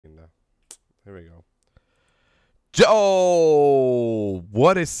Here we go. Yo,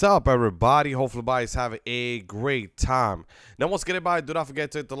 what is up, everybody? Hopefully, everybody's having a great time. Now, once again, everybody, do not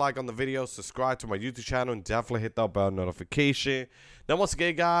forget to hit the like on the video, subscribe to my YouTube channel, and definitely hit that bell notification. Now, once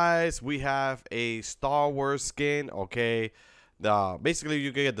again, guys, we have a Star Wars skin. Okay, basically,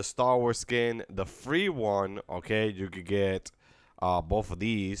 you can get the Star Wars skin, the free one. Okay, you could get both of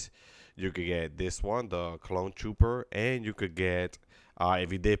these. You could get this one, the Clone Trooper, and you could get.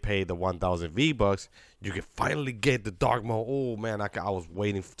 If you did pay the 1,000 V-Bucks, you can finally get the dark mode. Oh, man, I was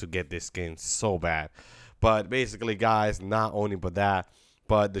waiting to get this skin so bad. But basically, guys, not only but that,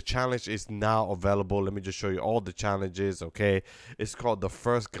 but the challenge is now available. Let me just show you all the challenges, okay? It's called the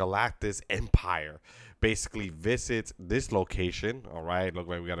First Galactic Empire. Basically, visit this location, all right? Look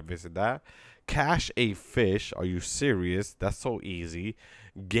like we got to visit that. Catch a fish. Are you serious? That's so easy.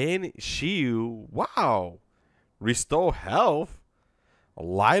 Gain shield. Wow. Restore health.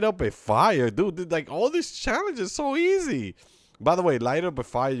 Light up a fire, dude. Like, all these challenges so easy. By the way, light up a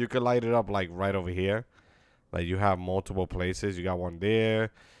fire, you can light it up like right over here. Like, you have multiple places. You got one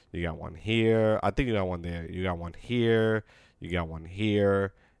there, you got one here. I think you got one there. You got one here, you got one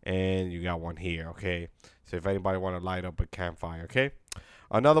here, and you got one here. Okay, so if anybody want to light up a campfire, okay.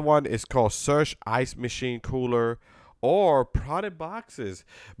 Another one is called Search Ice Machine Cooler or product boxes.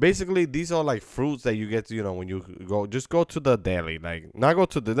 Basically, these are like fruits that you get to, when you just go to the deli, like not go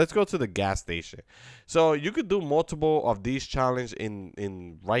to the, let's go to the gas station. So you could do multiple of these challenge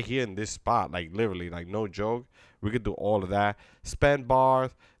in right here in this spot, like literally, like no joke. We could do all of that. Spend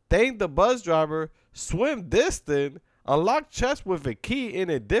bars, thank the bus driver, swim distant, unlock chest with a key in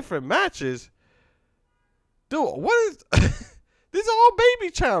a different matches. Dude, what is this is all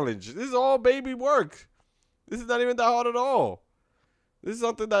baby challenge. This is all baby work. This is not even that hard at all. This is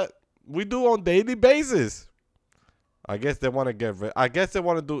something that we do on daily basis. I guess they want to get rid. I guess they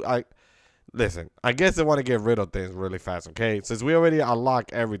want to do. Listen. I guess they want to get rid of things really fast. Okay, since we already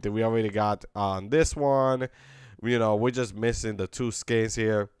unlocked everything, we already got on this one. We're just missing the 2 skins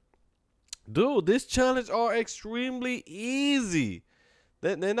here. Dude, this challenge are extremely easy.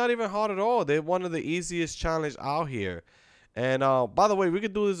 They're not even hard at all. They're one of the easiest challenge out here. And by the way, we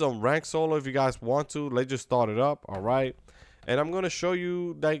could do this on rank solo if you guys want to. Let's just start it up, all right? And I'm gonna show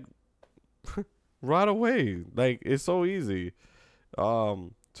you like right away. Like, it's so easy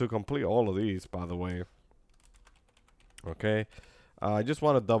to complete all of these. By the way, okay. I just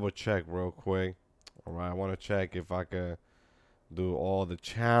want to double check real quick. All right, I want to check if I can do all the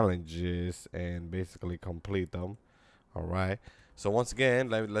challenges and basically complete them. All right. So once again,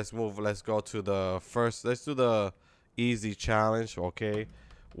 let's move. Let's go to the first. Let's do the easy challenge, okay,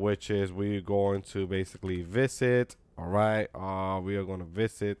 which is we're going to basically visit. All right, we are going to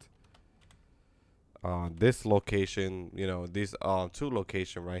visit this location, these 2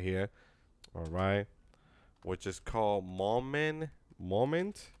 location right here, all right, which is called moment.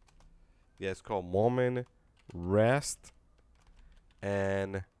 Yeah, it's called moment, rest,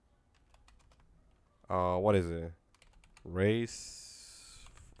 and what is it,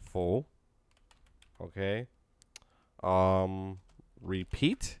 Restful, okay.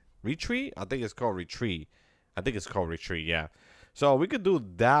 Retreat. I think it's called retreat. Yeah. So we could do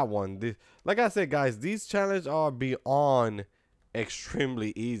that one. Like I said, guys, these challenges are beyond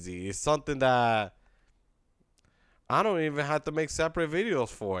extremely easy. It's something that I don't even have to make separate videos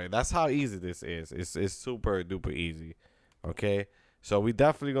for it. That's how easy this is. It's super duper easy. Okay. So we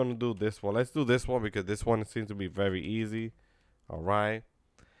definitely gonna do this one. Let's do this one because this one seems to be very easy. All right.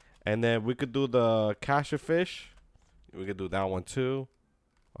 And then we could do the catch a fish. We could do that one too,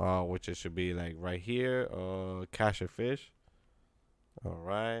 which it should be like right here. Catch a fish. All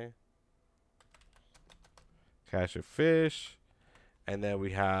right. Catch a fish, and then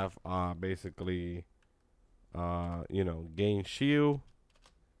we have basically, gain shield.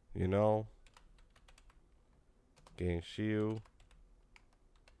 Gain shield.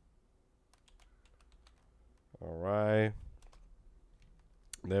 All right.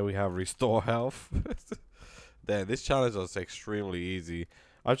 Then we have restore health. Damn, this challenge was extremely easy.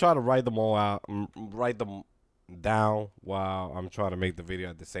 I try to write them all out, write them down while I'm trying to make the video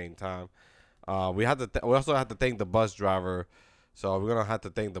at the same time. We also have to thank the bus driver, so we're gonna have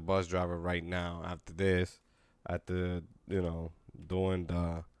to thank the bus driver right now after this, after doing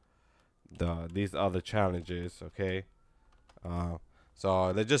these other challenges. Okay,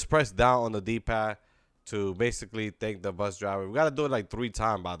 so let's just press down on the D-pad to basically thank the bus driver. We gotta do it like 3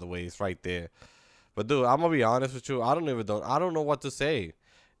 times. By the way, it's right there. But dude, I'm gonna be honest with you. I don't know what to say.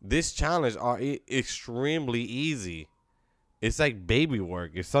 This challenge are extremely easy. It's like baby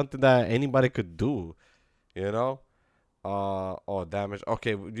work. It's something that anybody could do. Oh, damage.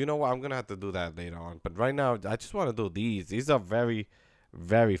 Okay, you know what? I'm gonna have to do that later on. But right now, I just want to do these. These are very,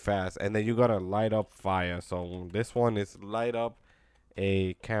 very fast. And then you gotta light up fire. So this one is light up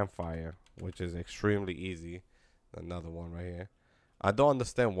a campfire, which is extremely easy. Another one right here. I don't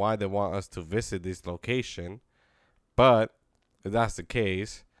understand why they want us to visit this location, but if that's the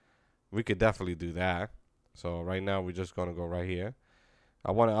case, we could definitely do that. So right now we're just gonna go right here.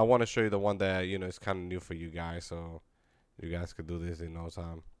 I wanna show you the one that is kind of new for you guys, so you guys could do this in no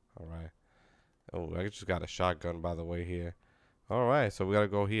time. All right. Oh, I just got a shotgun by the way here. All right, so we gotta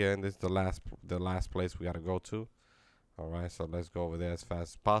go here, and this is the last place we gotta go to. All right, so let's go over there as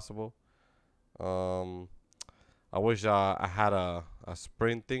fast as possible. I wish I had a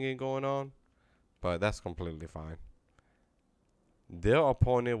sprint thingy going on, but that's completely fine. Their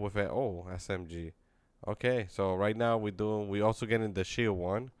opponent with a SMG. Okay, so right now we also getting the shield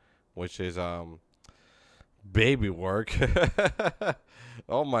one, which is baby work.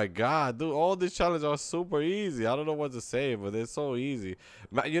 Oh my god, dude, all these challenges are super easy. I don't know what to say, but they're so easy.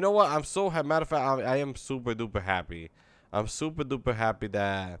 You know what? I'm so matter of fact, I am super duper happy. I'm super duper happy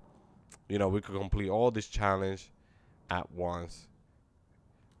that we could complete all this challenge at once.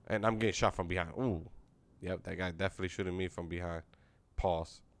 And I'm getting shot from behind. Ooh. Yep, that guy definitely shooting me from behind.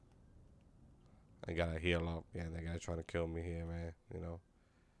 Pause. I gotta heal up. Yeah, that guy trying to kill me here, man.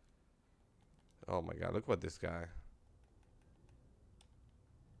 Oh my god, look what this guy.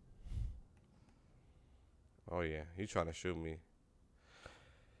 Oh yeah, he's trying to shoot me.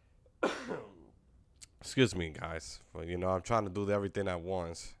 Excuse me, guys. But I'm trying to do everything at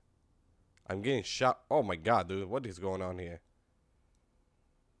once. I'm getting shot. Oh my god, dude. What is going on here?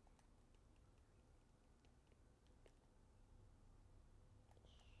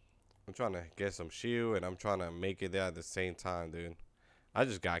 I'm trying to get some shield, and I'm trying to make it there at the same time, dude. I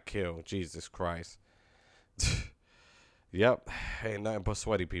just got killed. Jesus Christ. Yep. Ain't nothing but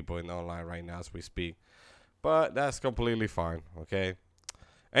sweaty people in online right now as we speak. But that's completely fine, okay?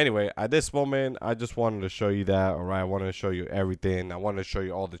 Anyway, at this moment, I just wanted to show you that, all right? I wanted to show you everything. I wanted to show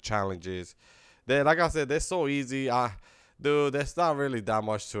you all the challenges. Like I said, they're so easy. Dude, there's not really that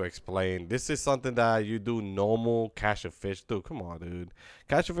much to explain. This is something that you do normal, catch a fish. Dude, come on, dude.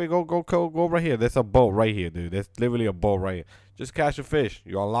 Catch a fish, go right here. There's a boat right here, dude. There's literally a boat right here. Just catch a fish.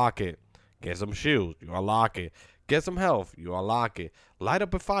 You unlock it. Get some shields. You unlock it. Get some health. You unlock it. Light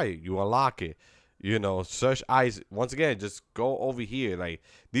up a fire. You unlock it. Search eyes. Once again, just go over here. Like,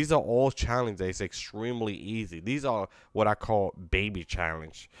 these are all challenges. It's extremely easy. These are what I call baby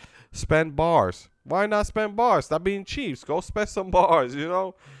challenge. Spend bars. Why not spend bars? Stop being cheap. Go spend some bars,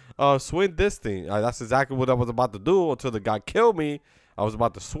 swim this thing. That's exactly what I was about to do until the guy killed me. I was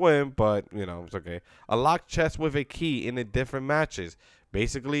about to swim, but, it's okay. Unlock chests with a key in the different matches.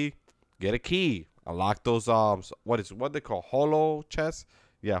 Basically, get a key. Unlock those, what they call holo chests.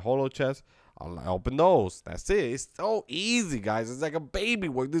 Yeah, holo chests. I'll open those. That's it. It's so easy, guys. It's like a baby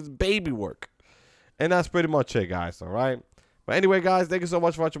work. This is baby work. And that's pretty much it, guys. All right. But anyway, guys, thank you so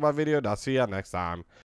much for watching my video. And I'll see you next time.